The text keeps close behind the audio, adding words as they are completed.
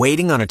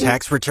Waiting on a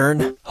tax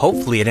return?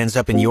 Hopefully it ends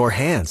up in your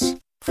hands.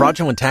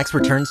 Fraudulent tax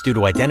returns due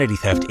to identity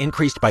theft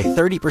increased by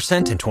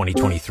 30% in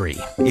 2023.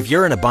 If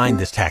you're in a bind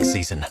this tax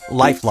season,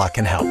 LifeLock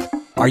can help.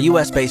 Our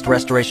U.S.-based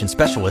restoration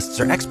specialists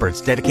are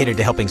experts dedicated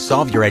to helping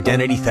solve your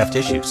identity theft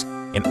issues.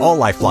 And all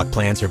LifeLock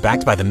plans are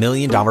backed by the $1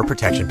 Million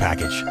Protection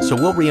Package. So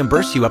we'll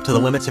reimburse you up to the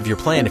limits of your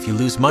plan if you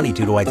lose money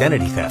due to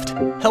identity theft.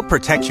 Help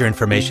protect your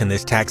information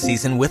this tax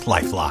season with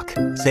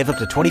LifeLock. Save up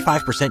to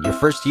 25% your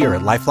first year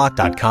at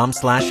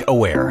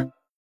LifeLock.com/aware.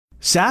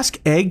 Sask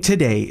Ag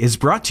Today is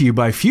brought to you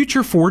by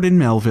Future Ford in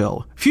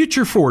Melville.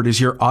 Future Ford is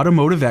your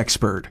automotive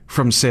expert.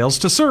 From sales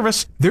to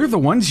service, they're the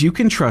ones you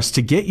can trust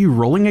to get you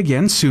rolling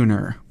again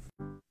sooner.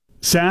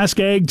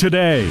 Sask Ag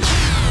Today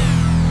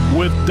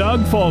with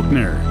Doug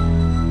Faulkner.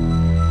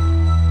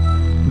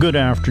 Good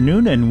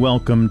afternoon and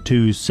welcome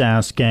to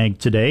Sask Ag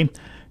Today.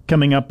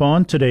 Coming up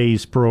on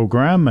today's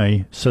program,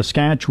 a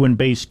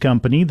Saskatchewan-based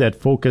company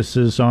that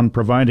focuses on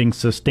providing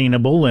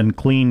sustainable and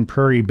clean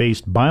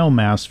prairie-based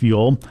biomass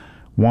fuel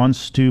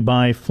wants to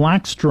buy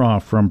flax straw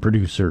from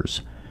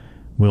producers.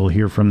 We'll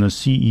hear from the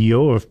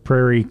CEO of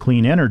Prairie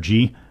Clean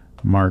Energy,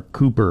 Mark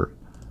Cooper.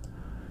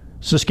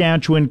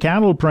 Saskatchewan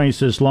cattle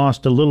prices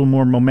lost a little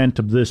more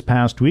momentum this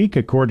past week,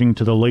 according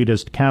to the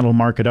latest cattle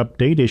market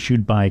update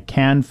issued by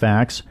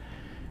Canfax.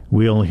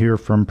 We'll hear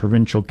from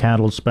provincial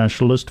cattle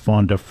specialist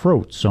Fonda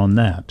Froats on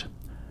that.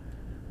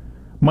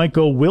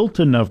 Michael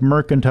Wilton of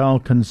Mercantile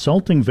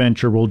Consulting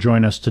Venture will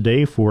join us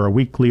today for a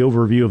weekly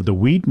overview of the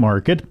wheat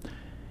market.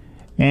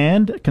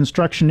 And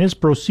construction is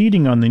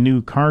proceeding on the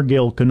new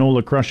Cargill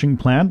canola crushing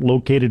plant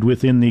located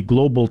within the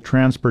global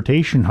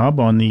transportation hub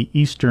on the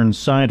eastern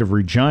side of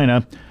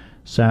Regina.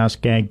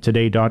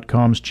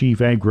 SaskAgToday.com's chief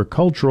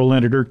agricultural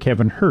editor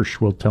Kevin Hirsch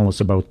will tell us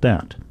about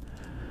that.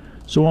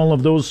 So all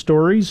of those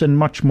stories and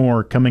much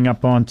more coming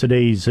up on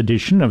today's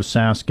edition of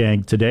Sask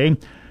Ag Today.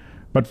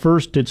 But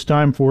first, it's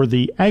time for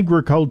the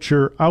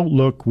Agriculture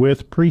Outlook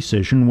with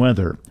Precision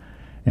Weather.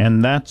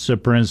 And that's a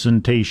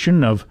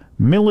presentation of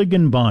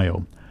Milligan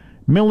Bio.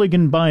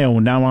 Milligan Bio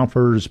now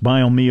offers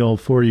biomeal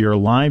for your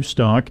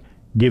livestock,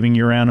 giving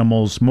your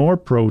animals more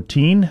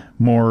protein,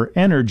 more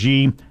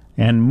energy,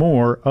 and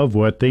more of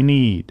what they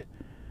need.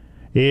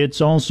 It's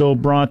also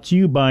brought to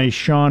you by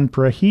Sean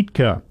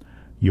Prahitka,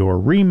 your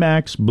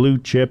RE/MAX Blue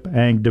Chip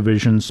Ag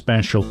Division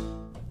Special.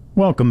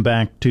 Welcome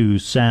back to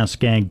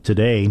Sask Ag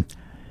Today.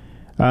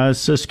 A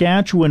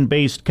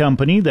Saskatchewan-based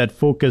company that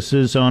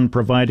focuses on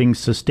providing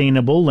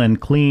sustainable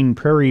and clean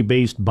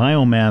prairie-based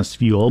biomass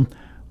fuel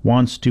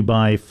wants to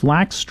buy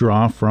flax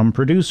straw from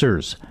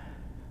producers.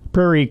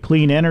 Prairie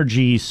Clean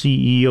Energy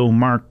CEO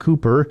Mark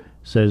Cooper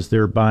says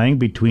they're buying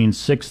between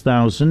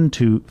 6,000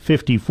 to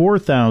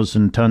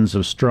 54,000 tons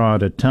of straw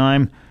at a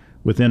time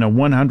within a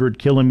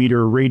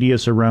 100-kilometer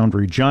radius around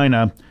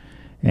Regina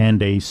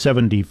and a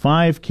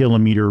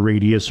 75-kilometer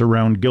radius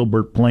around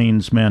Gilbert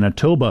Plains,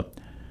 Manitoba.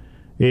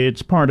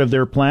 It's part of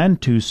their plan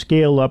to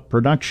scale up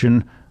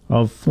production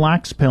of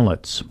flax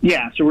pellets.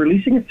 Yeah, so we're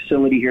leasing a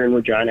facility here in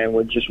Regina, and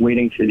we're just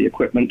waiting for the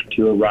equipment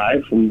to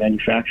arrive from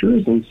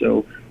manufacturers, and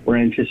so we're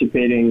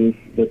anticipating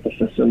that the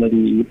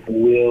facility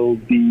will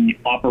be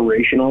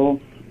operational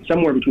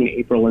somewhere between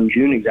April and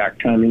June,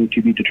 exact timing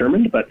to be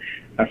determined, but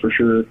for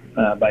sure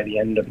by the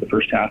end of the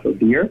first half of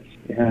the year.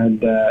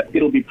 And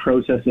it'll be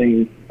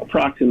processing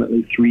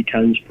approximately 3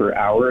 tons per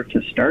hour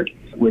to start,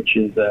 which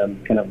is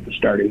kind of the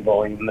starting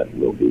volume that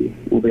we'll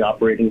be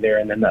operating there,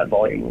 and then that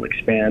volume will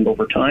expand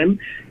over time.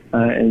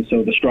 And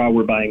so the straw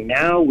we're buying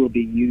now will be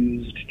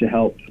used to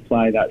help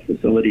supply that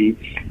facility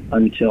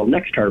until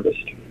next harvest,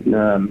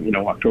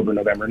 October,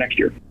 November next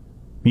year.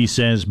 He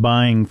says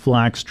buying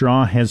flax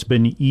straw has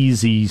been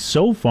easy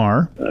so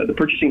far. The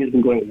purchasing has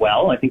been going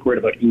well. I think we're at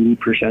about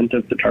 80%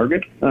 of the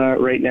target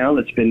right now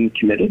that's been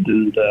committed,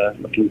 and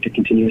looking to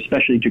continue,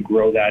 especially to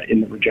grow that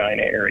in the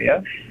Regina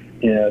area.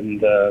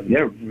 And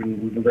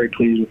we've been very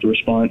pleased with the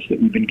response that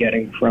we've been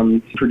getting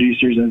from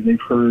producers as they've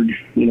heard,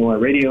 our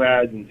radio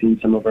ads and seen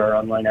some of our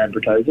online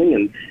advertising,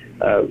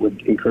 and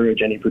would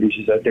encourage any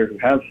producers out there who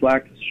have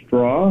flax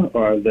straw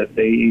or that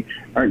they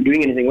aren't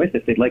doing anything with,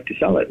 if they'd like to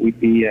sell it, we'd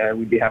be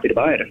happy to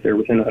buy it if they're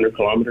within 100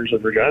 kilometers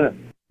of Regina.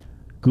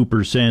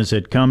 Cooper says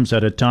it comes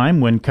at a time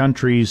when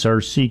countries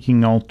are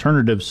seeking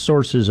alternative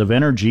sources of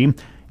energy,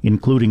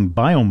 including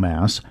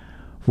biomass.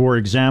 For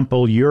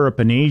example, Europe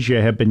and Asia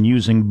have been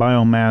using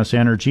biomass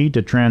energy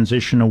to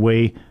transition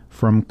away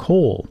from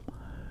coal.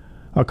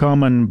 A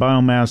common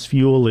biomass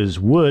fuel is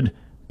wood,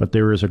 but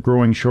there is a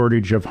growing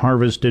shortage of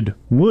harvested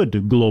wood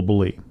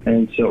globally.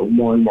 And so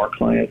more and more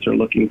clients are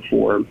looking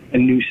for a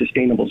new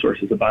sustainable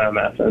sources of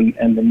biomass.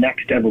 And the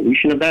next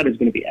evolution of that is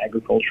going to be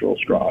agricultural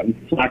straw. And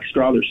flax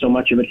straw, there's so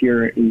much of it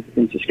here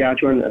in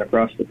Saskatchewan and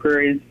across the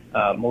prairies.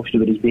 Most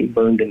of it is being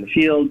burned in the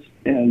fields.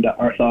 And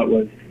our thought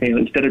was, hey,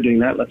 instead of doing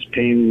that, let's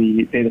pay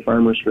the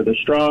farmers for the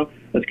straw.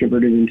 Let's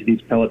convert it into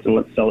these pellets and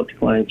let's sell it to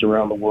clients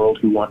around the world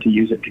who want to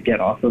use it to get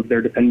off of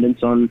their dependence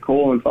on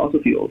coal and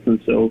fossil fuels. And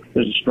so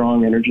there's a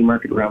strong energy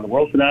market around the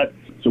world for that.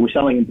 So we're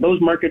selling in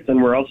those markets,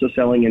 and we're also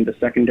selling into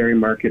secondary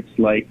markets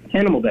like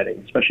animal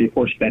bedding, especially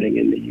horse bedding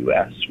in the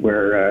U.S.,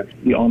 where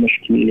the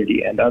Amish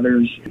community and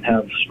others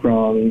have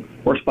strong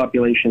horse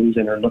populations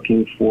and are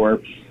looking for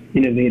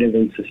innovative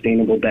and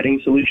sustainable bedding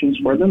solutions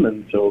for them.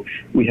 And so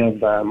we have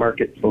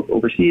markets both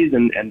overseas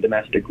and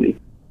domestically.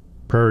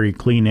 Prairie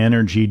Clean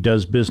Energy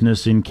does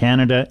business in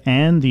Canada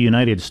and the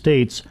United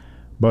States,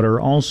 but are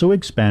also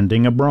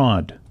expanding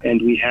abroad.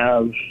 And we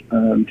have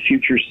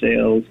future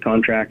sales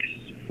contracts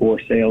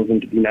for sales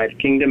into the United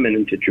Kingdom and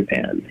into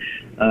Japan.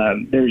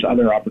 There's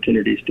other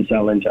opportunities to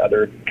sell into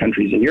other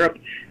countries in Europe,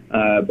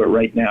 but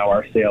right now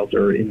our sales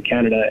are in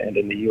Canada and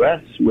in the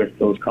U.S. with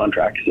those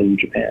contracts in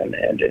Japan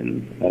and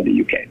in the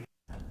U.K.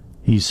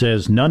 He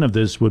says none of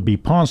this would be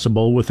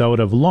possible without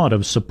a lot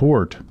of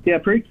support. Yeah,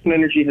 Prairie Clean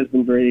Energy has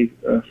been very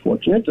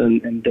fortunate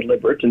and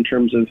deliberate in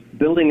terms of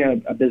building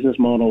a business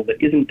model that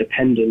isn't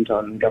dependent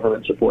on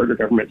government support or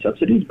government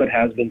subsidies, but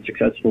has been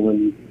successful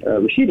in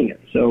receiving it.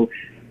 So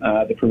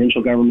the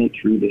provincial government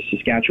through the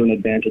Saskatchewan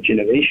Advantage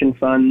Innovation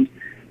Fund,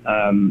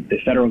 the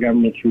federal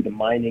government through the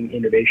Mining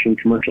Innovation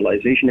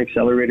Commercialization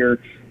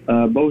Accelerator,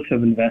 both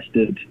have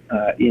invested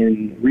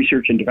in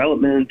research and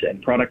development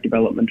and product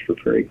development for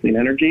Prairie Clean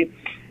Energy.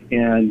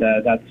 And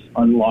that's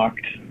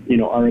unlocked,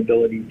 our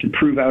ability to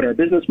prove out our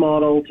business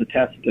model, to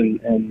test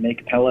and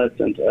make pellets,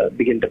 and to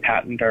begin to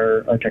patent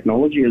our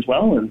technology as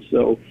well. And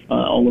so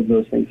all of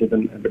those things have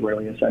been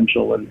really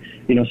essential. And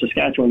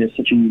Saskatchewan is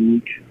such a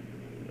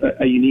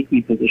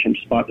uniquely positioned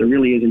spot. There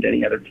really isn't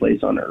any other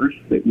place on earth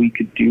that we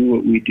could do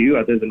what we do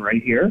other than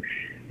right here.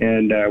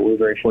 And we're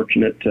very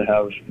fortunate to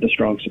have the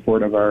strong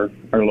support of our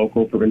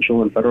local,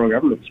 provincial, and federal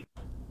governments.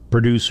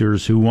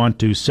 Producers who want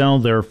to sell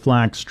their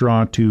flax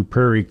straw to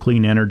Prairie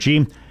Clean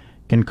Energy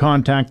can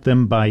contact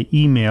them by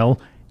email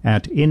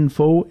at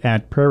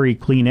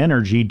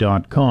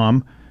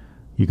info@prairiecleanenergy.com.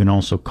 You can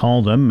also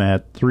call them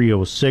at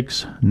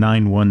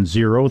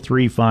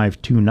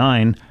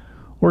 306-910-3529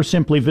 or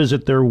simply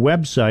visit their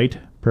website,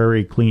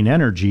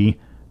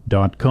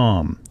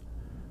 prairiecleanenergy.com.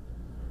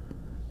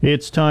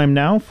 It's time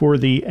now for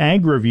the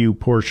Ag Review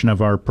portion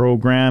of our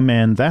program,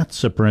 and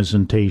that's a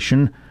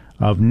presentation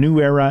of New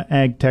Era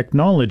Ag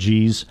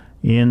Technologies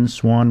in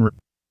Swan River.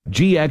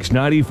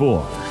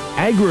 GX94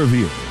 Ag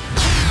Review.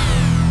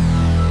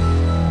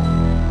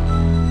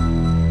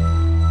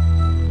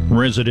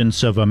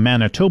 Residents of a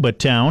Manitoba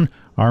town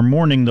are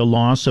mourning the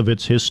loss of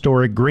its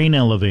historic grain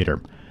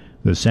elevator.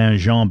 The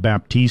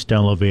Saint-Jean-Baptiste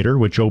elevator,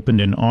 which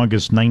opened in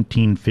August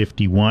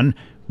 1951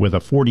 with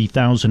a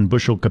 40,000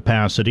 bushel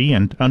capacity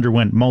and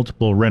underwent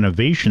multiple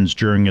renovations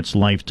during its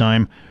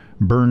lifetime,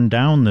 burned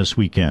down this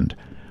weekend.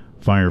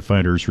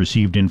 Firefighters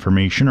received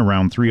information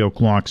around 3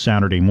 o'clock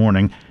Saturday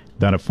morning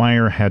that a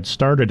fire had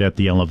started at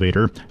the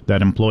elevator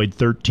that employed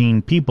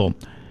 13 people.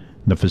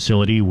 The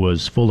facility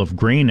was full of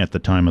grain at the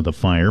time of the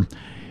fire.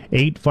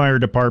 8 fire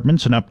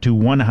departments and up to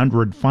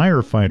 100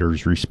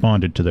 firefighters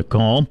responded to the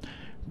call.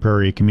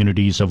 Prairie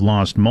communities have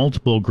lost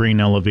multiple grain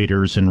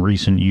elevators in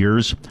recent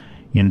years.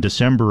 In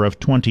December of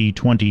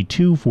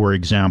 2022, for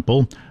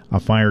example, a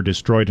fire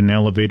destroyed an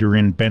elevator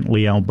in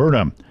Bentley,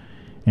 Alberta.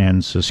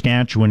 And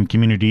Saskatchewan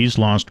communities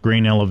lost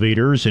grain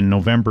elevators in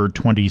November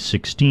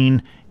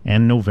 2016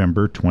 and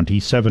November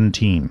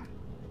 2017.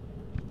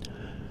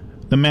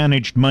 The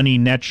managed money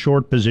net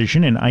short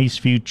position in ICE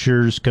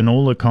futures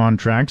canola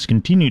contracts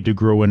continued to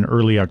grow in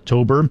early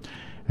October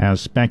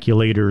as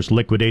speculators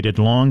liquidated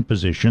long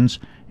positions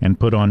and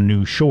put on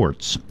new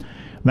shorts.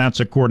 That's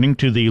according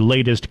to the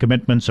latest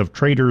Commitments of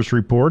Traders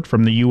report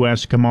from the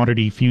U.S.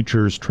 Commodity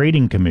Futures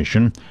Trading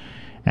Commission.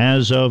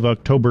 As of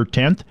October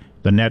 10th,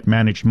 the net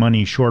managed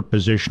money short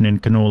position in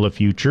canola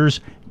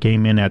futures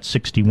came in at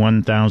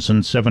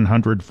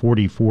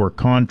 61,744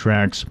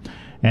 contracts,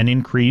 an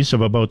increase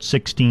of about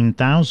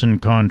 16,000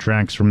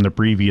 contracts from the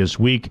previous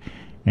week,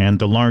 and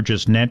the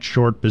largest net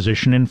short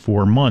position in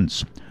 4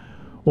 months.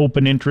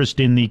 Open interest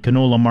in the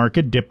canola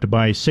market dipped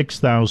by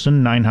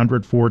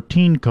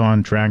 6,914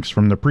 contracts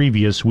from the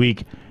previous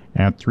week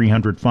at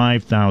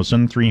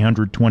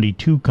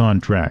 305,322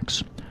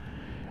 contracts.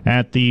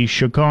 At the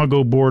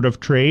Chicago Board of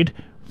Trade,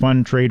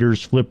 fund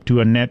traders flipped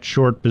to a net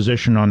short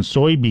position on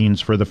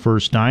soybeans for the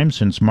first time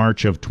since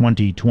March of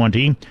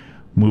 2020,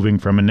 moving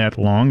from a net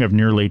long of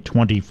nearly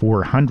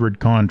 2,400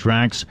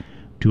 contracts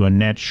to a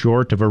net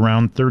short of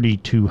around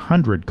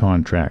 3,200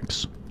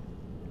 contracts.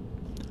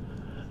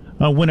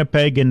 A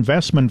Winnipeg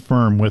investment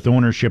firm with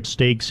ownership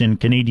stakes in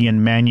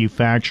Canadian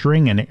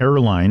manufacturing and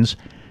airlines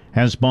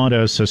has bought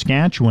a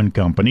Saskatchewan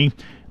company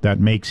that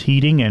makes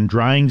heating and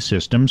drying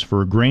systems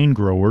for grain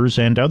growers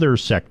and other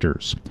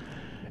sectors.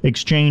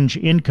 Exchange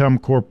Income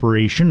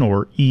Corporation,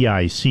 or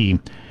EIC,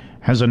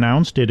 has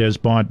announced it has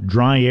bought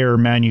Dry Air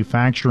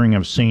Manufacturing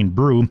of St.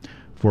 Brew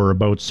for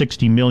about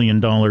 $60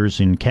 million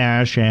in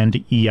cash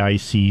and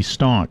EIC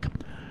stock.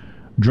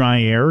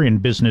 Dry Air, in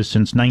business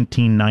since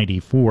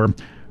 1994,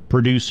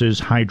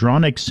 produces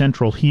hydronic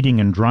central heating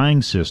and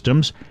drying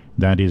systems,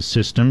 that is,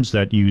 systems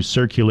that use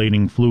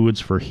circulating fluids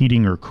for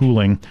heating or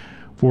cooling,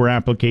 for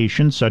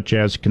applications such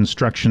as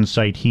construction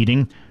site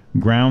heating,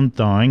 ground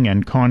thawing,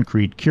 and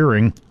concrete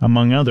curing,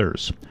 among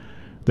others.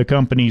 The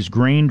company's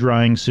grain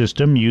drying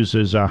system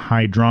uses a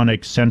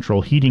hydronic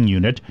central heating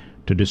unit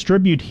to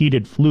distribute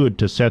heated fluid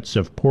to sets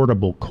of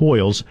portable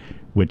coils,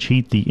 which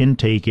heat the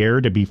intake air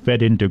to be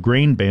fed into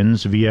grain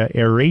bins via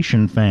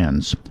aeration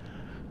fans.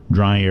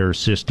 Dry air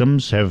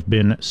systems have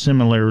been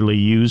similarly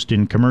used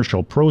in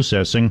commercial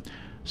processing,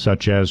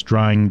 such as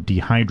drying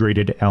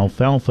dehydrated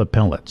alfalfa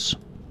pellets.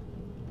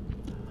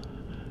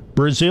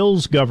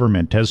 Brazil's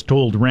government has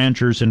told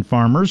ranchers and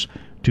farmers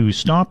to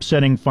stop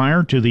setting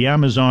fire to the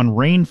Amazon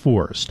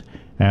rainforest,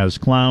 as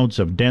clouds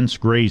of dense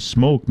gray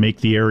smoke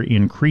make the air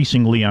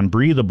increasingly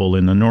unbreathable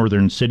in the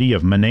northern city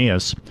of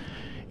Manaus.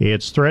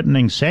 It's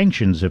threatening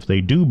sanctions if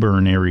they do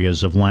burn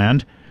areas of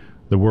land.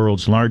 The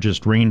world's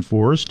largest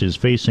rainforest is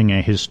facing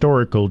a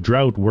historical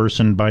drought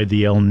worsened by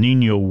the El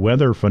Niño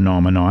weather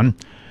phenomenon.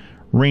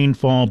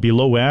 Rainfall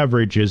below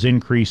average is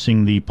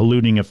increasing the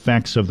polluting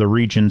effects of the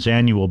region's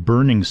annual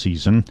burning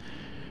season.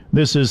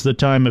 This is the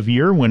time of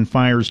year when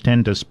fires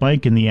tend to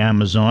spike in the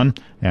Amazon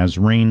as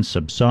rains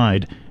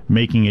subside,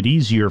 making it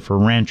easier for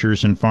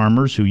ranchers and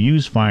farmers who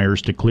use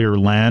fires to clear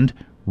land,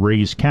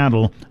 raise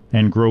cattle,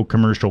 and grow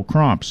commercial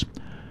crops.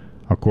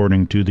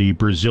 According to the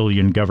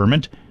Brazilian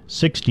government,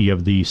 60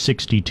 of the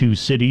 62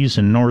 cities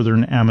in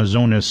northern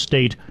Amazonas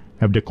state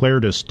have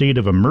declared a state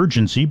of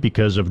emergency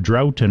because of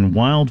drought and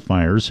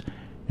wildfires,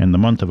 and the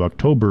month of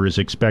October is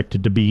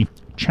expected to be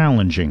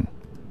challenging.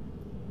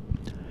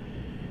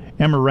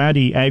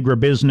 Emirati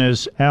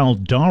agribusiness Al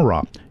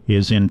Dawra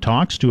is in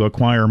talks to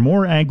acquire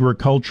more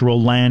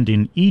agricultural land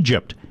in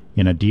Egypt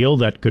in a deal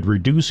that could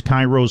reduce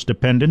Cairo's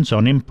dependence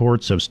on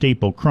imports of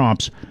staple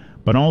crops,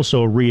 but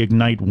also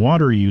reignite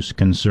water use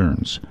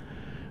concerns.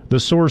 The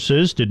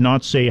sources did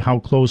not say how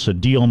close a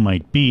deal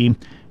might be,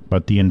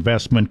 but the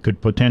investment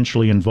could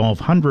potentially involve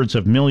hundreds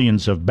of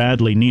millions of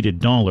badly needed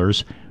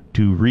dollars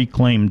to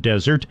reclaim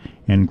desert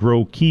and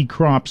grow key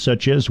crops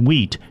such as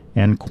wheat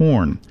and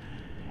corn.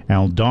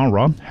 Al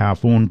Dawra,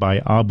 half owned by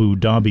Abu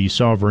Dhabi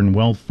sovereign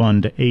wealth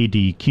fund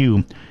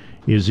ADQ,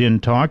 is in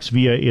talks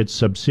via its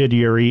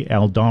subsidiary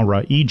Al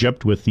Dawra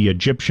Egypt with the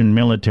Egyptian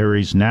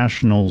military's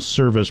National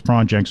Service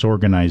Projects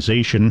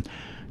Organization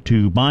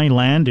to buy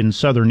land in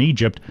southern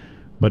Egypt,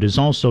 but is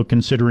also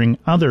considering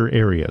other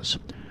areas.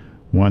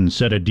 One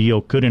said a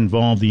deal could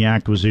involve the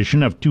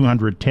acquisition of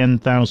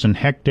 210,000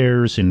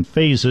 hectares in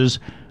phases,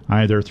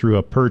 either through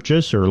a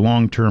purchase or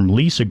long-term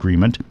lease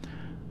agreement.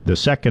 The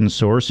second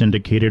source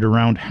indicated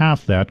around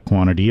half that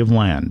quantity of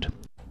land.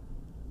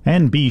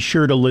 And be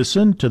sure to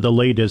listen to the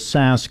latest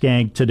Sask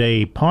Ag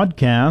Today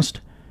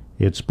podcast.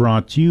 It's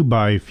brought to you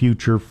by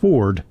Future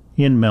Ford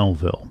in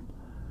Melville.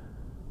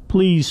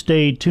 Please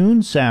stay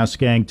tuned.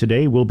 Sask Ag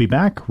Today will be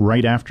back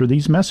right after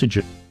these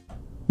messages.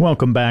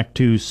 Welcome back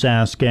to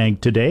Sask Ag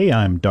Today.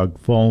 I'm Doug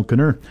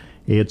Falconer.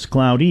 It's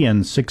cloudy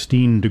and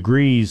 16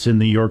 degrees in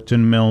the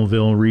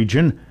Yorkton-Melville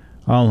region.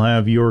 I'll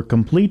have your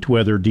complete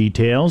weather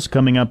details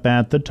coming up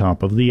at the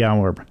top of the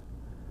hour.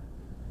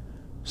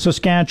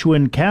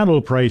 Saskatchewan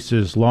cattle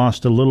prices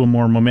lost a little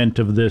more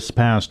momentum this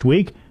past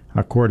week,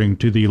 according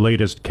to the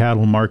latest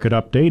cattle market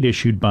update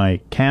issued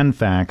by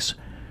Canfax.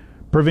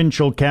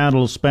 Provincial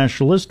cattle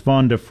specialist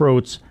Vonda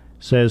Froats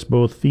says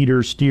both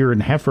feeder, steer,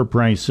 and heifer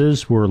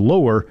prices were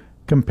lower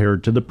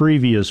compared to the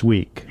previous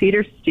week.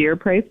 Feeder steer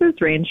prices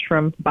ranged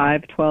from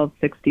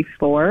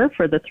 $512.64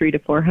 for the 3 to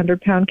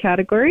 400 pound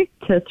category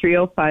to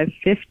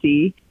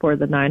 $305.50 for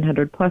the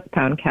 900 plus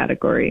pound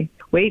category.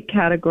 Weight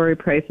category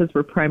prices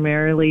were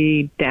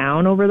primarily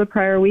down over the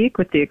prior week,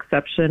 with the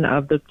exception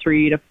of the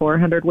 3 to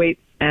 400 weight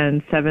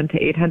and 7 to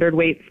 800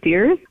 weight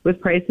steers,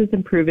 with prices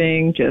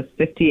improving just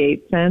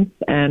 58 cents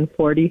and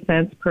 40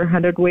 cents per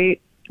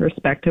hundredweight,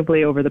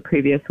 respectively, over the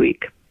previous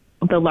week.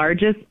 The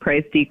largest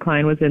price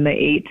decline was in the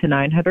 8 to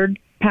 900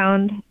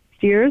 pound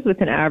steers, with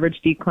an average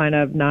decline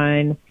of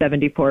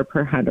 $9.74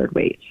 per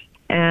hundredweight.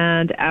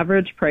 And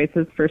average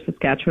prices for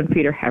Saskatchewan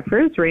feeder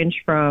heifers range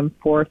from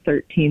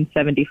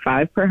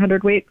 $413.75 per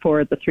hundredweight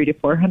for the 3 to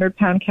 400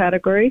 pound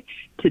category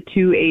to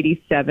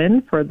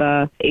 $287 for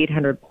the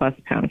 800 plus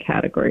pound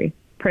category.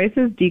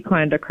 Prices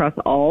declined across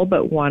all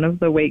but one of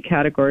the weight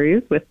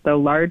categories, with the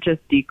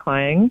largest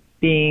decline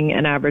being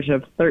an average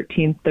of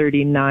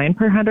 $13.39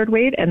 per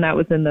hundredweight, and that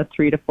was in the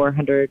 3 to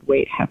 400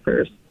 weight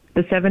heifers.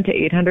 The 7 to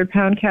 800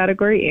 pound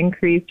category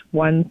increased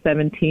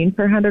 $1.17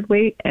 per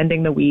hundredweight,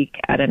 ending the week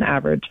at an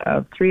average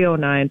of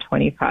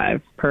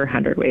 $309.25 per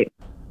hundredweight.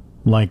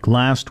 Like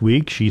last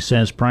week, she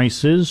says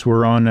prices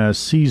were on a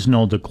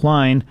seasonal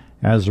decline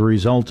as a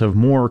result of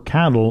more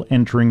cattle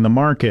entering the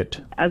market.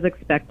 As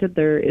expected,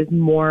 there is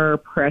more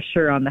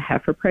pressure on the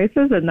heifer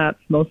prices, and that's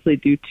mostly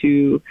due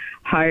to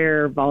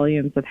higher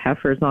volumes of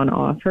heifers on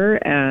offer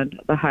and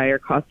the higher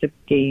cost of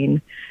gain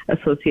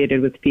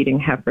associated with feeding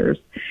heifers.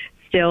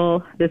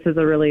 Still, this is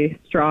a really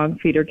strong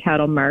feeder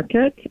cattle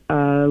market.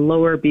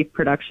 Lower beef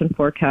production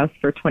forecasts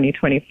for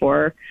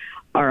 2024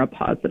 are a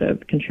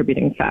positive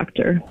contributing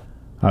factor.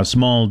 A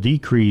small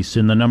decrease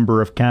in the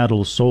number of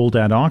cattle sold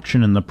at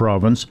auction in the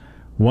province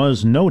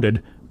was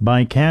noted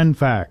by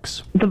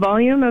Canfax. The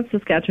volume of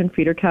Saskatchewan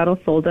feeder cattle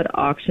sold at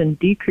auction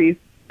decreased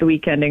the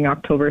week ending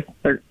October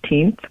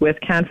 13th, with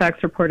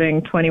Canfax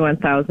reporting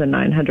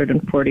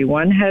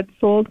 21,941 heads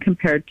sold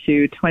compared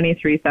to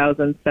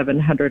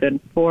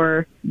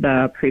 23,704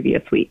 the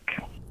previous week.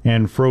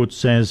 And Froat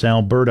says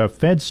Alberta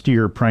fed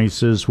steer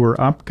prices were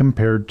up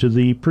compared to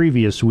the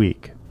previous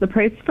week. The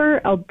price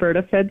for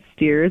Alberta fed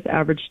steers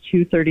averaged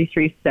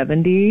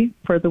 $233.70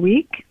 for the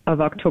week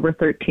of October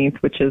 13th,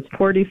 which is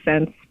 40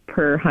 cents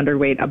per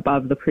hundredweight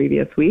above the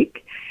previous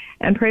week.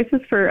 And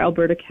prices for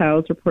Alberta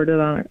cows reported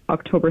on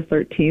October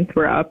 13th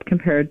were up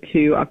compared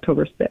to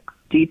October 6th.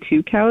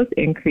 D2 cows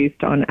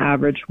increased on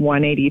average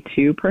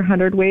 182 per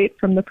hundredweight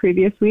from the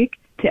previous week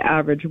to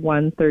average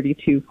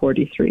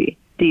 132.43.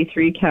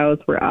 D3 cows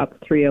were up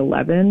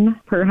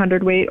 311 per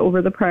hundredweight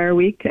over the prior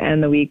week,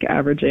 and the week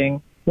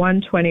averaging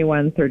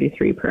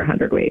 121.33 per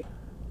hundredweight.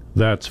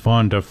 That's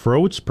Fonda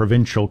Froats,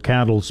 provincial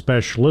cattle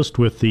specialist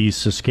with the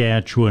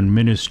Saskatchewan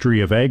Ministry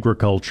of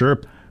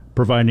Agriculture,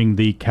 providing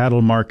the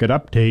cattle market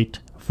update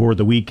for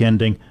the week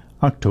ending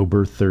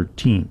October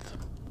 13th.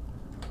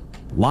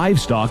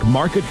 Livestock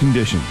market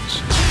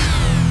conditions.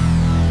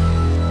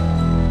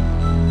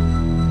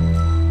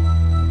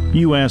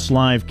 U.S.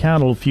 live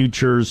cattle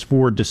futures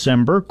for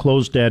December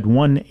closed at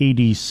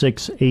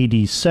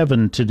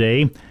 186.87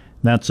 today.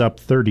 That's up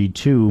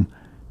 32.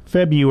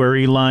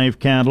 February live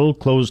cattle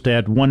closed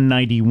at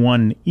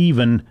 191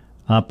 even,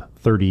 up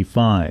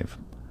 35.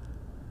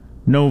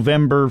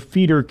 November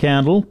feeder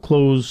cattle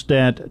closed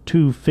at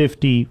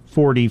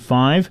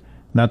 250.45.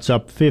 That's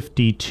up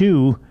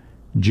 52.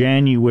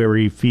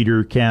 January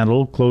feeder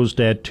cattle closed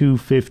at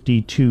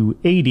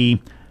 252.80,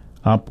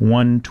 up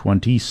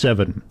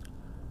 127.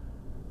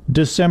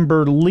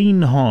 December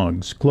lean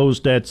hogs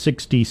closed at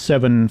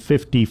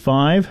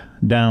 67.55,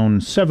 down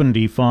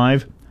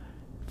 75.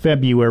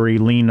 February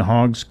lean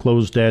hogs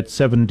closed at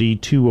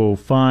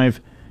 72.05,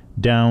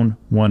 down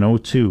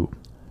 102.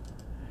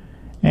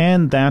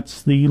 And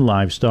that's the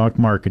livestock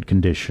market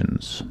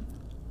conditions.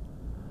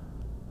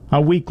 A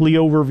weekly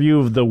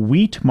overview of the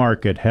wheat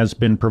market has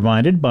been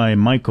provided by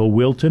Michael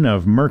Wilton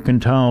of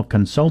Mercantile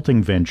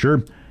Consulting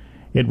Venture.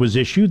 It was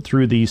issued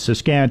through the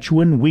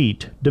Saskatchewan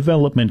Wheat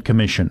Development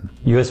Commission.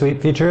 U.S.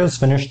 wheat futures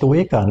finished the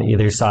week on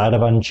either side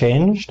of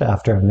unchanged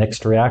after a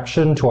mixed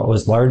reaction to what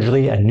was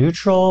largely a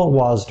neutral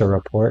WASDA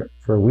report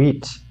for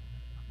wheat.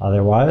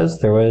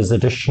 Otherwise, there was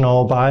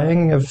additional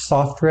buying of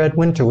soft red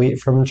winter wheat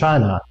from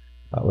China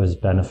that was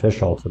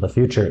beneficial to the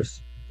futures.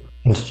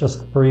 And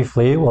just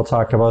briefly, we'll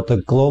talk about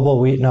the global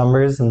wheat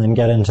numbers and then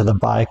get into the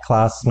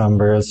by-class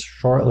numbers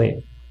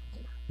shortly.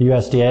 The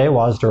USDA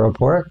WASDA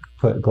report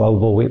put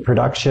global wheat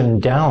production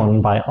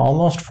down by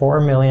almost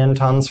 4 million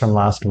tons from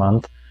last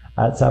month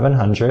at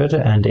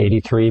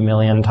 783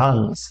 million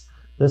tons.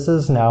 This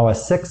is now a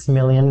 6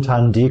 million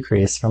ton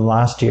decrease from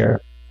last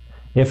year.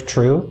 If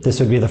true,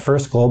 this would be the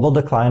first global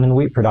decline in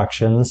wheat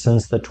production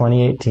since the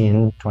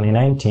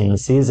 2018-2019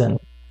 season.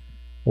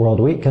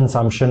 World wheat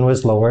consumption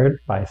was lowered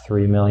by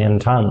 3 million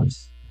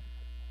tons.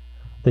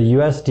 The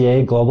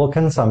USDA global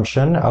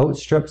consumption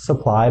outstripped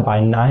supply by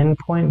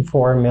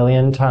 9.4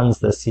 million tons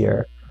this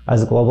year,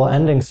 as global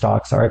ending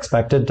stocks are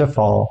expected to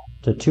fall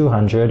to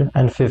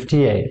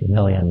 258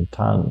 million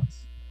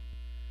tons.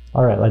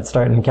 All right, let's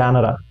start in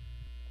Canada.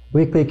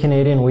 Weekly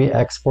Canadian wheat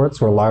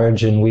exports were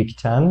large in week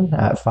 10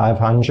 at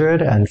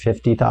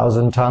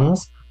 550,000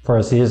 tons for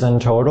a season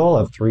total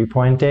of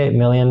 3.8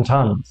 million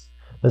tons.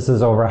 This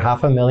is over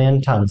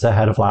 500,000 tons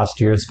ahead of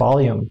last year's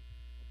volume.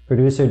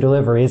 Producer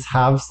deliveries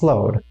have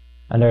slowed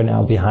and are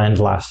now behind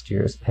last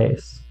year's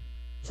pace.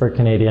 For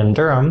Canadian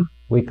durum,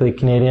 weekly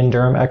Canadian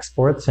durum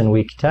exports in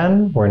week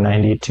 10 were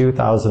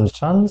 92,000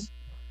 tons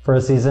for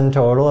a season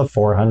total of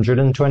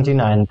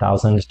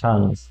 429,000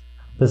 tons.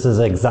 This is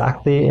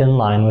exactly in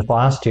line with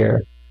last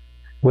year.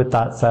 With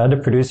that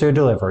said, producer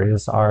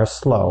deliveries are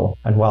slow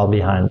and well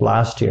behind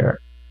last year.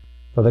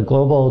 For the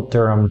global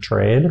durum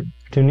trade,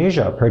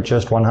 Tunisia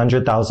purchased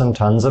 100,000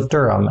 tons of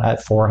durum at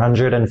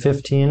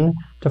 $415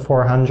 to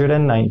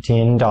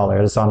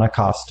 $419 on a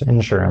cost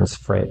insurance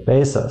freight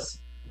basis.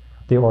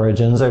 The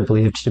origins are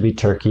believed to be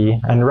Turkey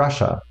and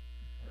Russia.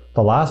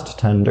 The last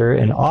tender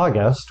in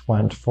August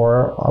went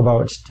for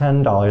about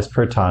 $10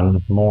 per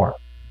ton more.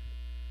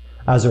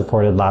 As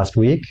reported last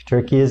week,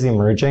 Turkey is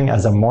emerging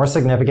as a more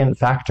significant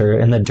factor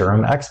in the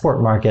durum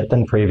export market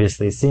than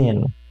previously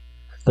seen.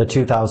 The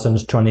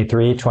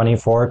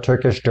 2023-24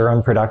 Turkish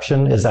durum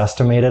production is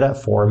estimated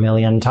at 4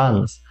 million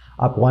tons,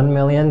 up 1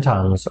 million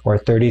tons or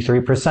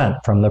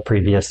 33% from the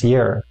previous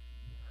year.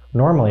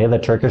 Normally, the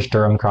Turkish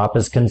durum crop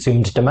is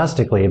consumed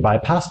domestically by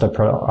pasta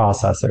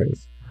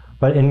processors,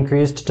 but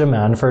increased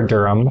demand for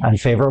durum and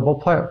favorable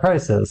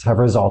prices have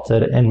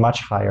resulted in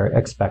much higher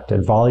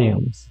expected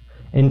volumes.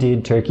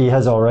 Indeed, Turkey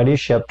has already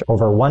shipped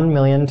over 1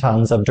 million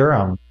tons of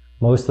durum,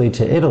 mostly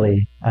to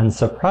Italy and,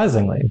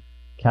 surprisingly,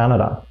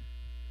 Canada.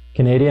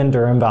 Canadian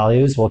durum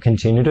values will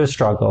continue to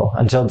struggle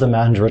until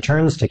demand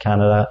returns to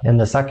Canada in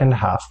the second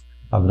half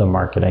of the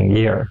marketing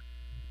year.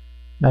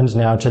 And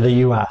now to the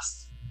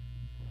U.S.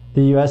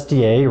 The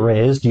USDA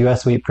raised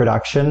U.S. wheat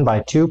production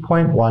by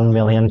 2.1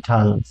 million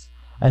tons.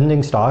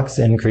 Ending stocks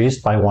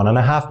increased by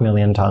 1.5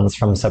 million tons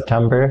from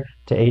September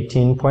to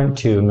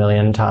 18.2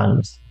 million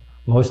tons.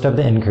 Most of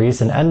the increase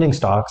in ending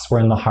stocks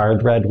were in the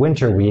hard red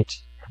winter wheat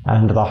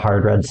and the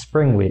hard red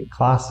spring wheat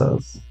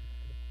classes.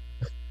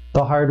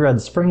 The hard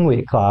red spring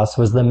wheat class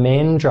was the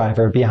main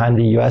driver behind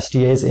the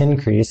USDA's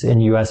increase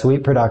in U.S.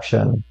 wheat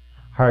production.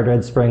 Hard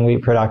red spring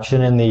wheat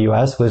production in the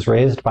U.S. was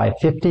raised by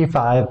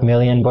 55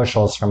 million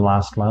bushels from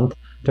last month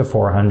to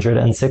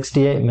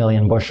 468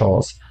 million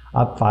bushels,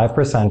 up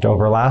 5%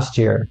 over last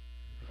year.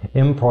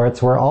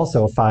 Imports were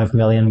also 5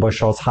 million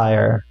bushels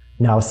higher,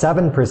 now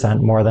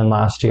 7% more than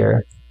last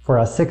year, for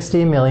a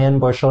 60 million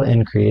bushel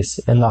increase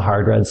in the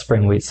hard red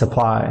spring wheat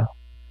supply.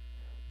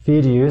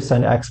 Feed use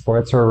and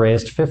exports were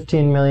raised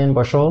 15 million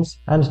bushels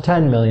and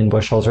 10 million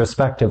bushels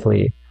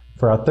respectively,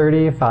 for a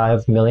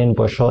 35 million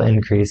bushel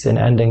increase in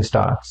ending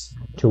stocks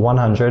to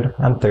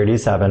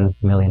 137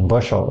 million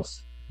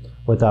bushels.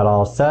 With that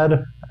all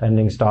said,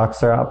 ending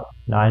stocks are up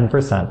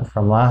 9%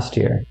 from last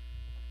year.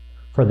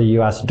 For the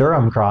U.S.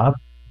 durum crop,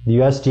 the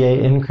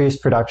USDA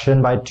increased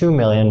production by 2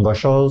 million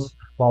bushels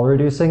while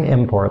reducing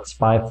imports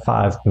by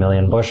 5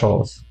 million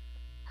bushels.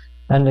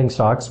 Ending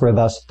stocks were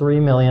thus 3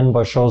 million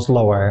bushels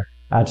lower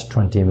at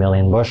 20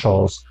 million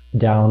bushels,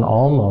 down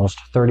almost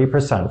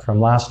 30%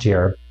 from last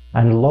year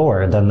and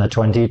lower than the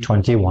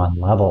 2021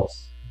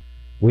 levels.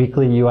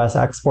 Weekly U.S.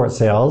 export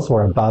sales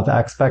were above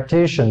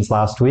expectations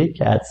last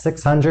week at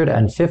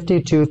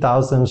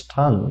 652,000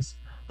 tons.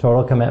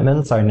 Total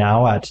commitments are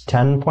now at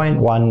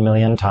 10.1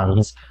 million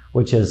tons,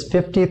 which is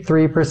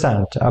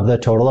 53% of the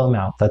total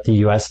amount that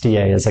the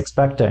USDA is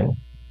expecting.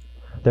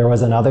 There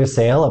was another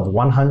sale of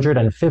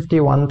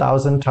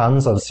 151,000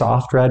 tons of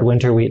soft red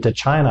winter wheat to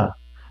China.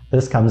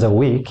 This comes a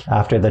week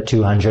after the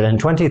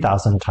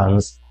 220,000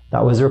 tons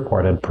that was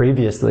reported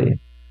previously.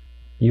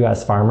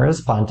 U.S.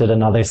 farmers planted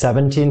another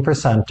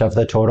 17% of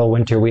the total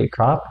winter wheat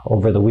crop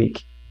over the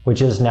week,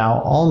 which is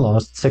now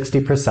almost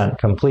 60%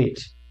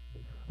 complete.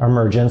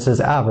 Emergence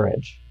is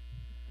average.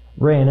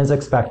 Rain is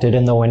expected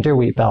in the winter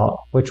wheat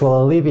belt, which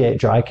will alleviate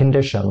dry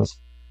conditions,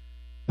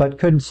 but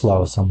could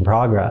slow some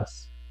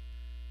progress.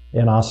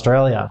 In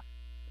Australia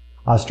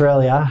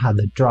had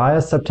the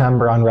driest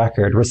September on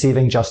record,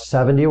 receiving just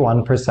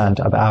 71%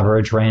 of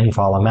average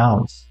rainfall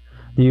amounts.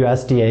 The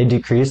USDA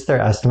decreased their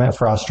estimate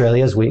for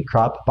Australia's wheat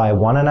crop by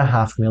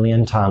 1.5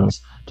 million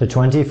tons to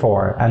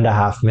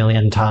 24.5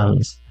 million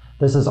tons.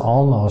 This is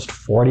almost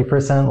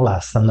 40%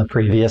 less than the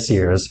previous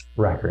year's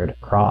record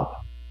crop.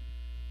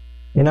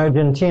 In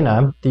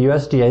Argentina, the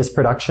USDA's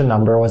production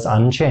number was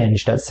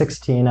unchanged at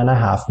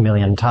 16.5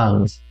 million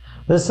tons.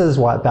 This is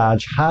what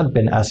Badge had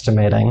been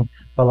estimating,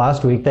 but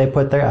last week they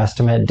put their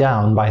estimate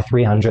down by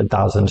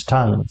 300,000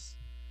 tons.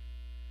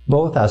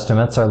 Both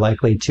estimates are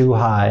likely too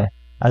high,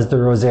 as the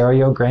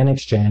Rosario Grain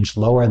Exchange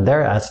lowered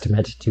their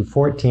estimate to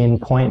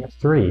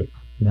 14.3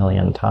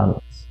 million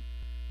tons.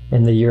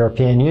 In the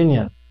European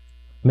Union,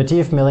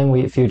 Matif milling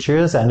wheat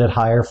futures ended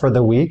higher for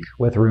the week,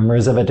 with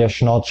rumors of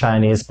additional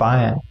Chinese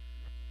buying.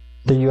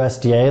 The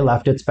USDA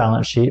left its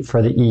balance sheet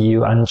for the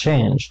EU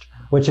unchanged,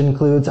 which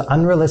includes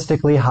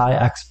unrealistically high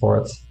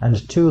exports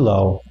and too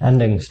low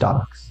ending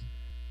stocks.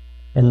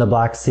 In the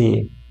Black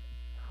Sea,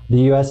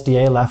 the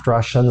USDA left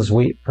Russia's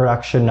wheat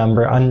production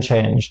number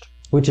unchanged,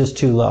 which is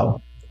too low.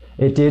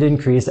 It did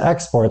increase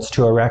exports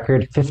to a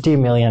record 50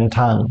 million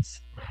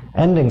tons.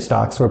 Ending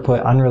stocks were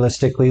put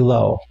unrealistically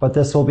low, but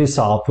this will be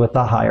solved with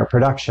the higher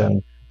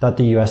production that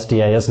the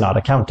USDA is not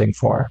accounting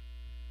for.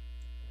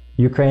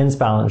 Ukraine's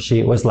balance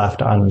sheet was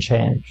left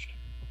unchanged.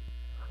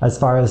 As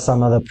far as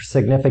some of the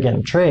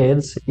significant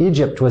trades,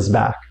 Egypt was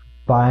back,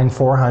 buying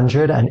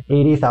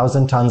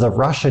 480,000 tons of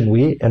Russian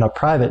wheat in a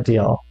private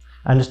deal,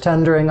 and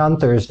tendering on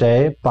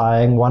Thursday,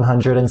 buying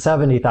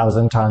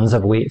 170,000 tons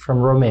of wheat from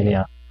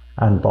Romania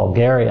and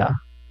Bulgaria.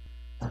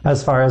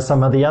 As far as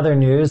some of the other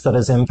news that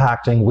is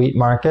impacting wheat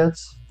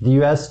markets, the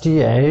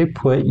USDA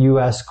put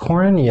U.S.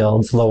 corn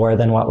yields lower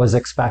than what was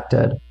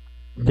expected.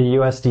 The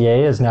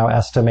USDA is now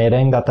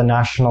estimating that the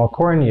national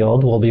corn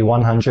yield will be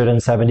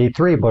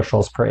 173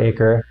 bushels per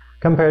acre,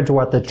 compared to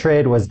what the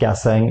trade was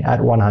guessing at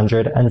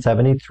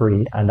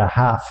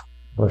 173.5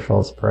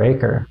 bushels per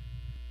acre.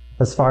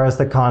 As far as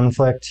the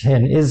conflict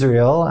in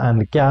Israel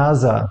and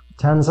Gaza,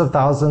 tens of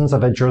thousands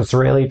of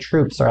Israeli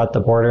troops are at the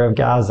border of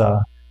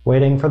Gaza,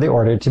 waiting for the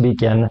order to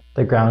begin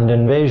the ground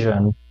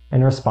invasion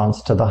in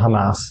response to the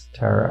Hamas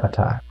terror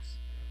attacks.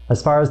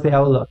 As far as the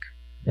outlook,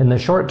 in the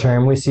short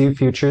term, we see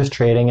futures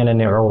trading in a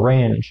narrow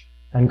range,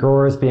 and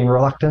growers being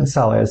reluctant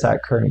sellers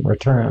at current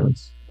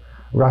returns.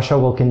 Russia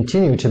will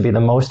continue to be the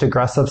most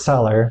aggressive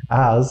seller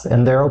as,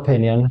 in their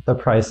opinion, the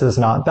price is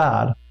not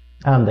bad,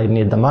 and they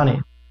need the money.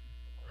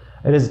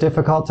 It is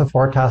difficult to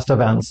forecast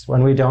events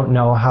when we don't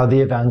know how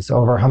the events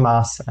over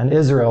Hamas and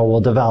Israel will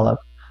develop,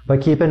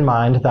 but keep in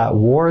mind that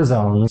war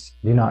zones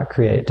do not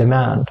create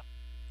demand.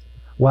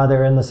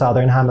 Whether in the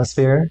southern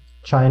hemisphere,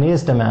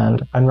 Chinese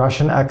demand and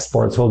Russian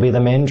exports will be the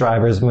main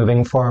drivers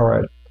moving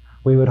forward.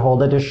 We would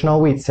hold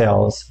additional wheat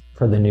sales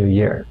for the new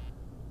year.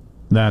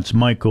 That's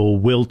Michael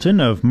Wilton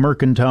of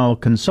Mercantile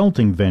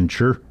Consulting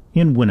Venture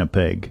in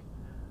Winnipeg.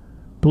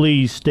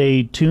 Please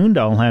stay tuned.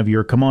 I'll have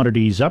your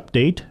commodities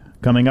update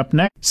coming up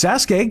next.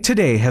 Sask Ag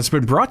Today has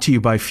been brought to you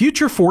by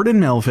Future Ford in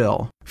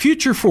Melville.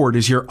 Future Ford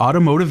is your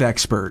automotive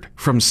expert.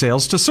 From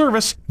sales to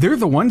service, they're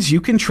the ones you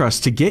can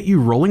trust to get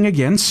you rolling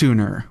again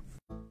sooner.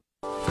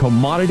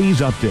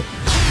 Commodities update.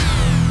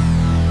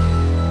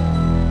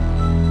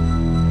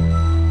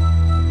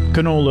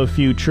 Canola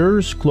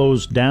futures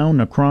closed down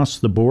across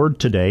the board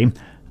today.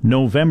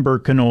 November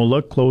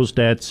canola closed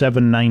at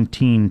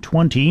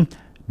 $7.1920,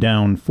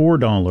 down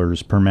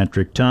 $4 per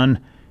metric ton.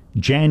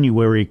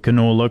 January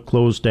canola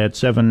closed at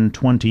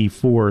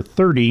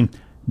 $7.2430,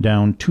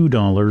 down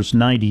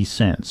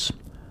 $2.90.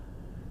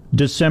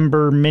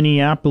 December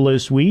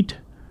Minneapolis wheat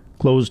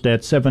closed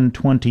at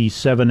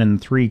 $7.27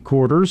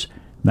 3/4,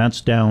 that's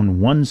down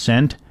 1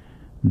 cent.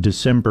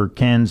 December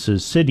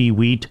Kansas City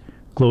wheat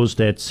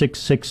closed at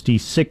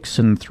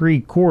 $6.66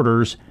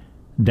 3/4,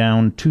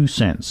 down 2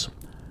 cents.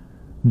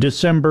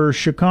 December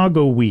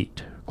Chicago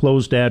wheat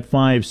closed at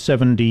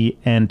 $5.70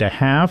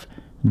 1/2,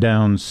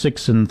 down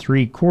 6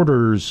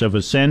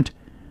 3/4 cents.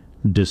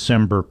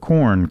 December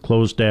corn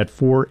closed at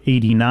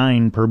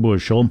 $4.89 per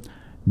bushel,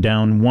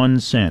 down 1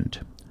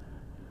 cent.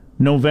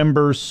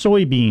 November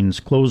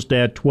soybeans closed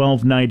at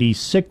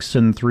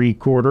 $12.96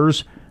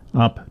 3/4,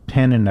 up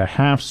 10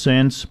 1/2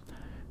 cents.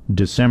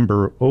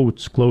 December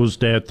oats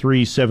closed at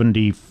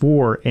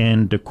 $3.74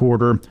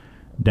 1/4,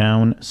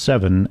 down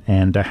 7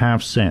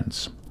 1/2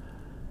 cents.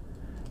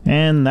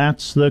 And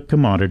that's the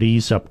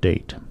commodities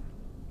update.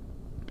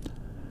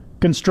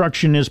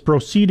 Construction is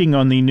proceeding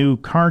on the new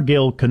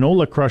Cargill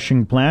canola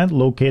crushing plant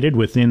located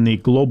within the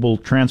Global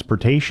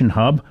Transportation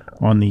Hub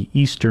on the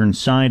eastern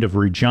side of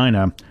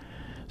Regina.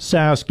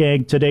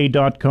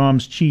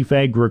 SaskAgToday.com's chief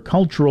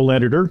agricultural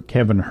editor,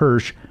 Kevin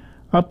Hirsch,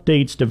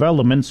 updates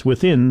developments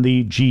within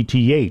the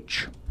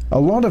GTH. A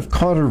lot of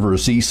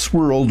controversy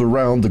swirled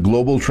around the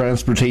Global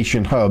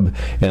Transportation Hub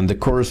and the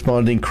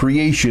corresponding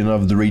creation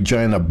of the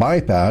Regina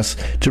bypass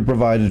to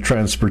provide a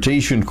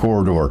transportation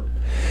corridor.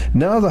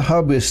 Now the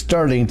hub is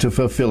starting to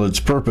fulfill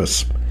its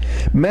purpose.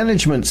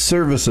 Management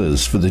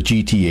services for the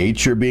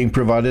GTH are being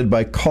provided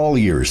by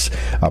Colliers,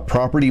 a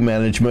property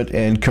management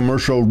and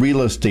commercial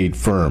real estate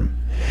firm.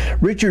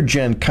 Richard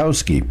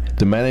Jankowski,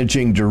 the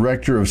managing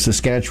director of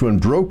Saskatchewan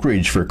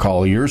brokerage for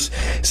Colliers,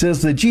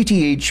 says the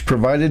GTH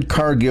provided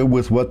Cargill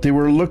with what they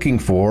were looking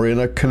for in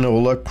a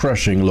canola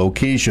crushing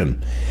location.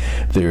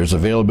 There's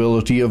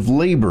availability of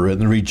labor in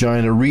the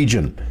Regina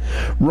region.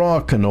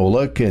 Raw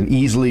canola can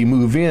easily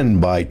move in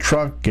by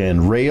truck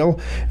and rail,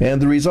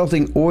 and the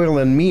resulting oil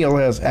and meal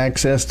has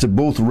access to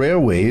both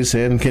railways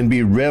and can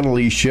be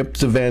readily shipped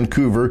to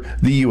Vancouver,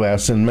 the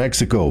U.S. and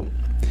Mexico.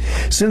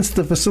 Since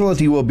the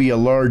facility will be a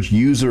large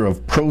user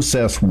of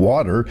processed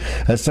water,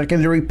 a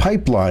secondary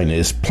pipeline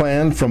is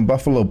planned from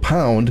Buffalo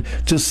Pound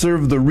to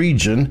serve the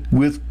region,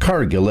 with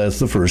Cargill as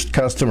the first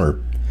customer.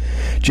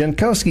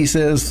 Jankowski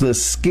says the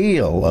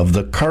scale of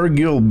the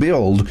Cargill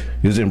build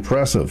is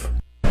impressive.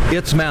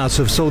 It's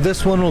massive. So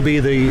this one will be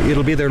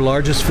it'll be their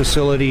largest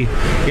facility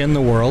in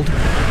the world.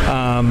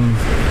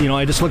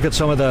 I just look at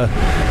some of the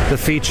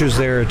features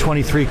there.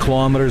 23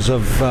 kilometers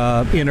of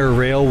inner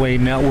railway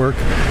network,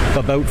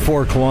 about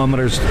 4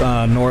 kilometers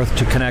north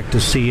to connect to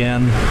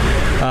CN.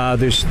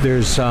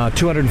 There's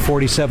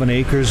 247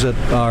 acres that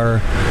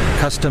are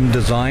custom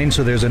designed,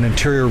 so there's an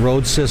interior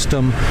road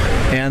system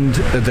and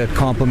that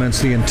complements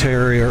the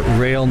interior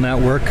rail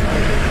network.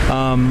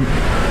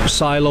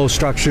 Silo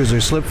structures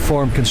or slip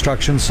form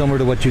construction similar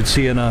to what you'd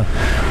see on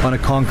a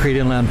concrete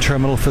inland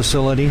terminal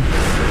facility.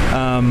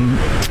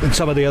 And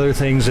some of the other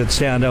things that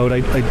stand out,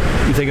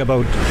 you think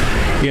about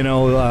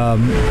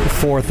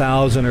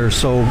 4,000 or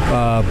so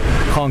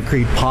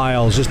concrete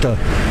piles, just a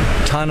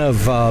ton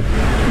of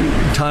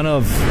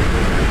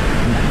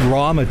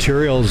raw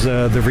materials,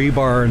 the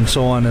rebar and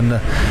so on, and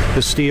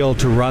the steel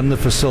to run the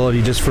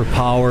facility just for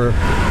power,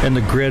 and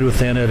the grid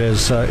within it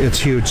is it's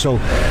huge. So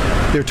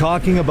they're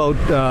talking about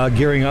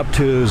gearing up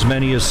to as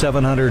many as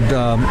 700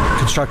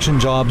 construction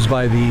jobs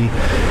by the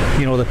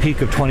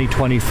peak of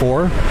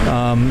 2024.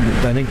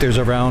 I think there's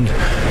around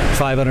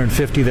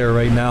 550 there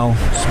right now.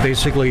 It's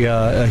basically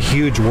a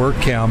huge work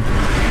camp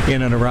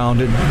in and around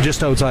it,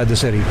 just outside the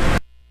city.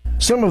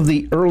 Some of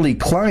the early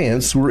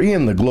clients were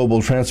in the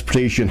Global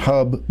Transportation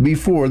Hub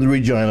before the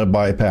Regina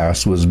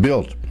bypass was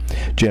built.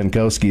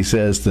 Jankowski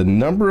says the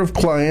number of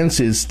clients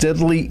is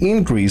steadily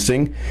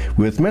increasing,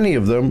 with many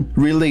of them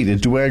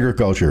related to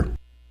agriculture.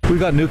 We've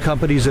got new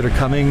companies that are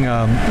coming,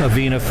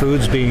 Avena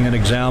Foods being an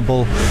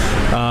example.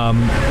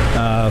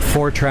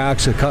 Four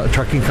Tracks, a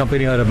trucking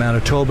company out of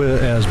Manitoba,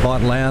 has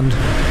bought land.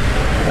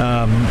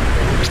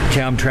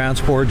 Cam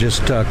Transport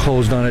just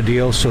closed on a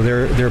deal, so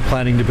they're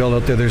planning to build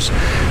out there.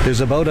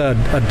 There's about a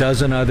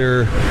dozen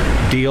other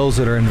deals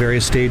that are in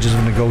various stages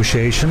of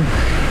negotiation,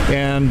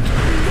 And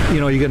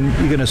you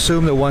can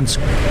assume that once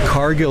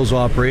Cargill's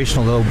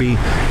operational, there'll be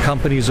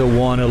companies that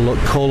want to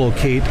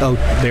co-locate out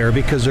there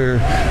because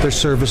their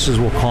services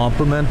will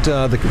complement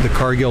the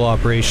Cargill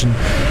operation.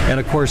 And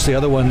of course, the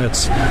other one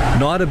that's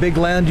not a big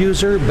land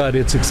user, but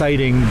it's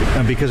exciting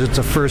because it's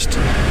a first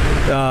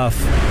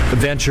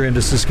venture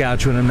into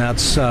Saskatchewan, and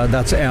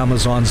that's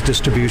Amazon's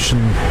distribution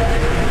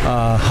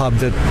hub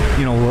that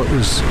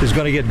is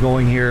going to get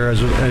going here,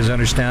 as I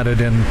understand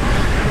it, in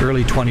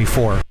early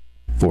 24.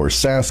 For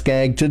Sask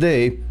Ag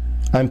Today,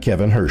 I'm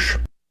Kevin Hirsch.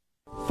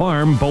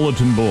 Farm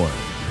Bulletin Board.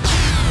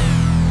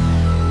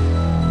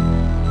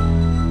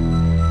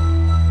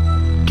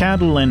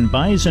 Cattle and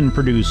bison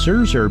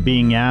producers are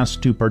being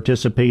asked to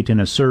participate in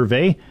a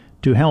survey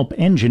to help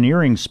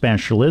engineering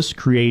specialists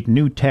create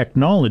new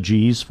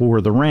technologies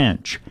for the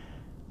ranch.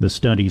 The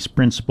study's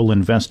principal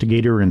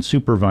investigator and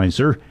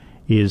supervisor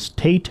is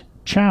Tate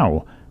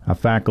Chow, a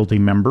faculty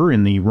member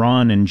in the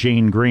Ron and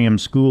Jane Graham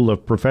School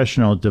of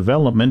Professional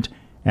Development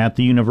at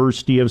the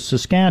University of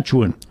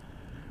Saskatchewan.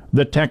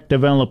 The tech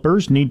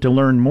developers need to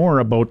learn more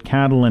about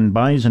cattle and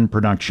bison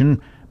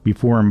production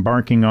before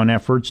embarking on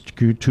efforts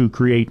to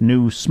create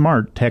new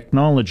smart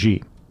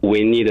technology.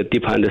 We need a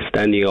deep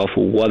understanding of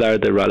what are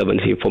the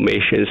relevant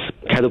information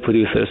cattle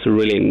producers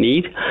really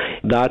need.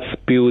 That's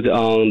built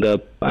on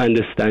the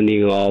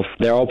understanding of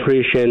their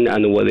operation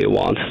and what they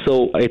want.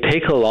 So it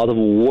takes a lot of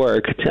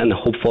work, and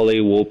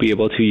hopefully we'll be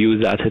able to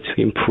use that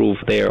to improve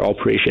their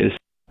operations.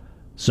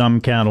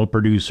 Some cattle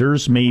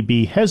producers may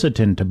be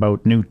hesitant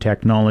about new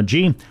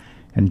technology,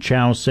 and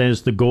Chow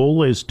says the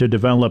goal is to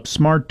develop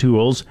smart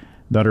tools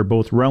that are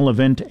both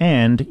relevant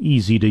and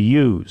easy to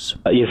use.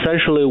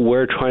 Essentially,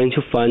 we're trying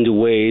to find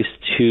ways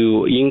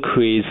to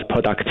increase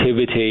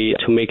productivity,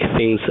 to make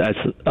things as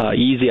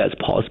easy as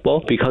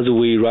possible, because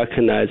we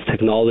recognize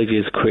technology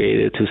is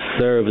created to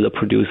serve the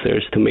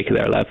producers, to make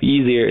their life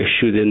easier. It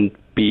shouldn't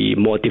be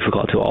more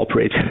difficult to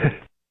operate.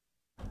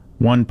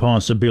 One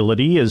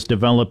possibility is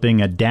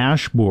developing a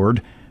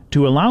dashboard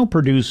to allow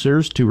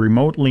producers to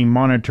remotely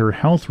monitor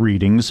health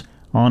readings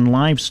on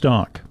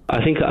livestock.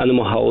 I think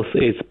animal health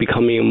is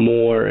becoming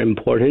more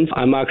important.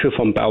 I'm actually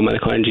from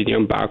biomedical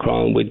engineering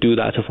background. We do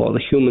that for the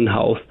human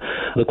health.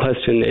 The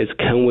question is,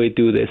 can we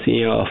do this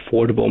in an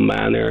affordable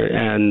manner,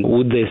 and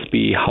would this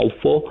be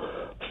helpful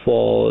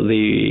for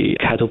the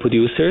cattle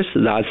producers?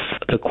 That's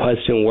the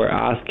question we're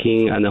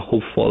asking, and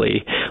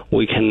hopefully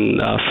we can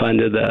find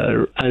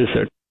the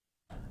answer.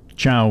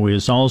 Chow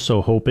is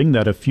also hoping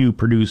that a few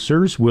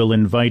producers will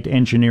invite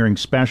engineering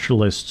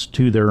specialists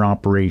to their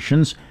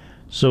operations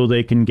so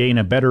they can gain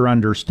a better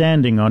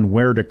understanding on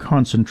where to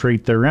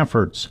concentrate their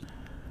efforts.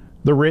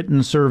 The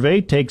written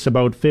survey takes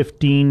about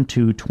 15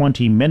 to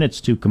 20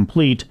 minutes to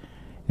complete,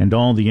 and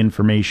all the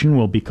information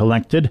will be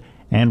collected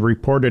and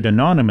reported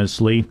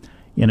anonymously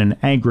in an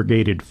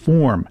aggregated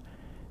form.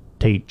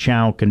 Tate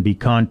Chow can be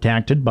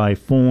contacted by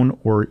phone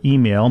or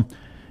email.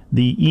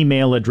 The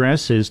email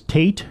address is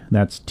Tate,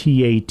 that's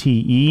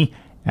T-A-T-E,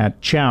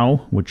 at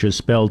Chow, which is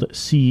spelled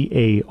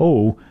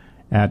C-A-O,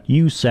 at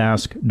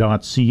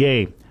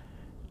usask.ca.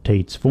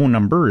 Tate's phone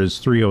number is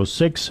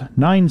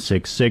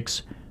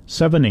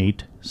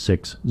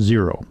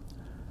 306-966-7860.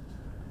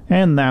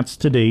 And that's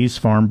today's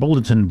Farm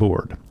Bulletin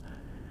Board.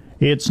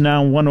 It's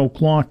now 1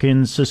 o'clock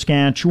in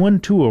Saskatchewan,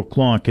 2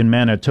 o'clock in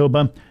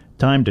Manitoba.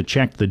 Time to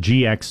check the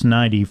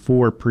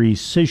GX94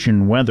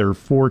 precision weather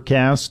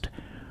forecast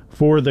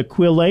for the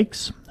Quill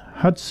Lakes,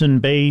 Hudson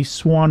Bay,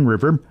 Swan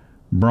River,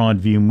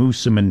 Broadview,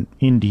 Moosomin,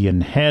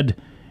 Indian Head,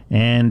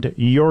 and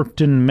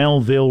Yorkton,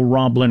 Melville,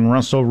 Roblin,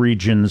 Russell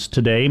regions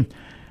today.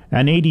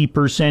 An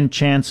 80%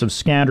 chance of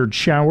scattered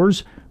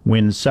showers,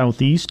 winds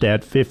southeast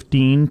at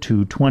 15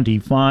 to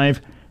 25,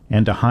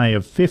 and a high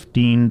of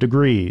 15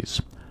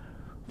 degrees.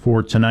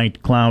 For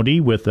tonight, cloudy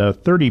with a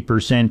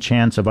 30%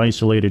 chance of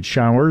isolated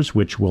showers,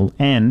 which will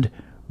end,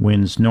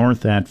 winds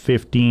north at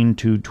 15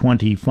 to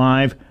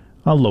 25,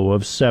 a low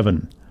of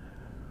 7.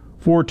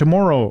 For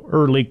tomorrow,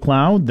 early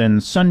cloud, then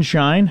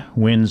sunshine,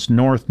 winds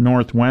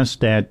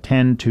north-northwest at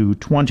 10 to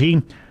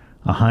 20,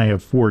 a high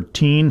of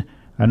 14,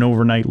 an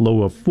overnight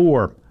low of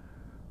 4.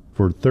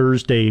 For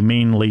Thursday,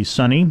 mainly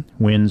sunny,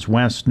 winds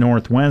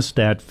west-northwest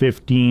at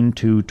 15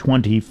 to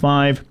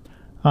 25,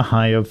 a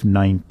high of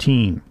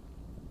 19.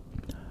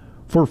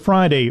 For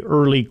Friday,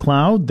 early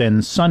cloud,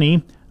 then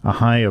sunny, a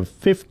high of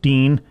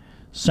 15.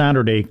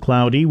 Saturday,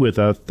 cloudy with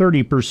a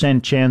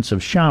 30% chance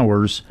of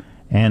showers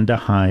and a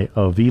high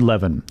of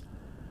 11.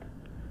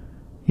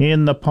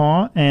 In the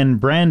Paw and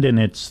Brandon,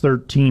 it's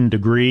 13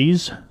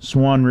 degrees.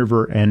 Swan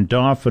River and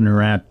Dauphin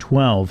are at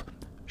 12.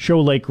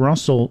 Shoal Lake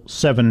Russell,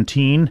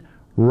 17.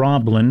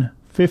 Roblin,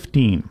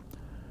 15.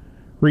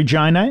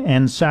 Regina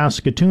and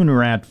Saskatoon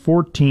are at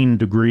 14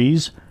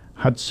 degrees.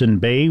 Hudson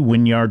Bay,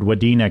 Wynyard,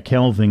 Wadena,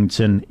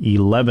 Kelvington,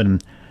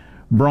 11.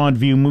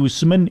 Broadview,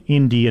 Moosomin,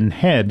 Indian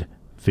Head,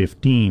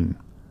 15.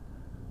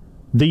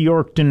 The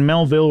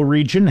Yorkton-Melville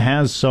region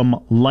has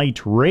some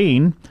light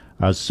rain,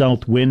 a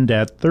south wind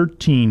at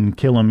 13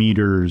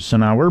 kilometers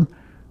an hour.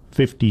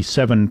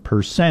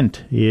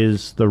 57%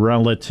 is the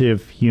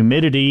relative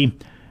humidity.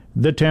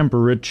 The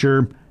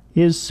temperature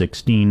is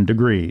 16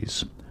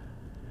 degrees.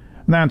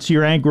 That's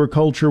your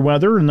agriculture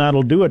weather, and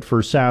that'll do it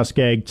for Sask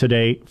Ag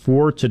Today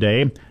for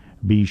today.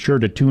 Be sure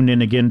to tune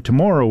in again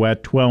tomorrow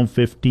at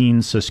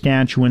 12:15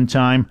 Saskatchewan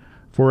time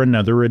for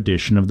another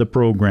edition of the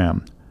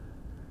program.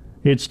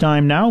 It's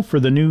time now for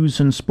the news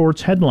and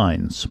sports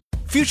headlines.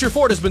 Future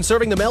Ford has been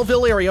serving the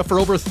Melville area for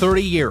over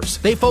 30 years.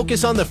 They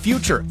focus on the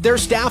future. Their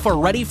staff are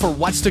ready for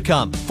what's to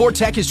come. Ford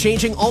Tech is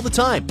changing all the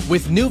time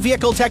with new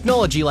vehicle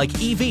technology like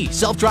EV,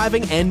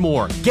 self-driving, and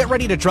more. Get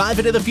ready to drive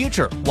into the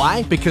future.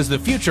 Why? Because the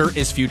future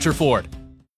is Future Ford.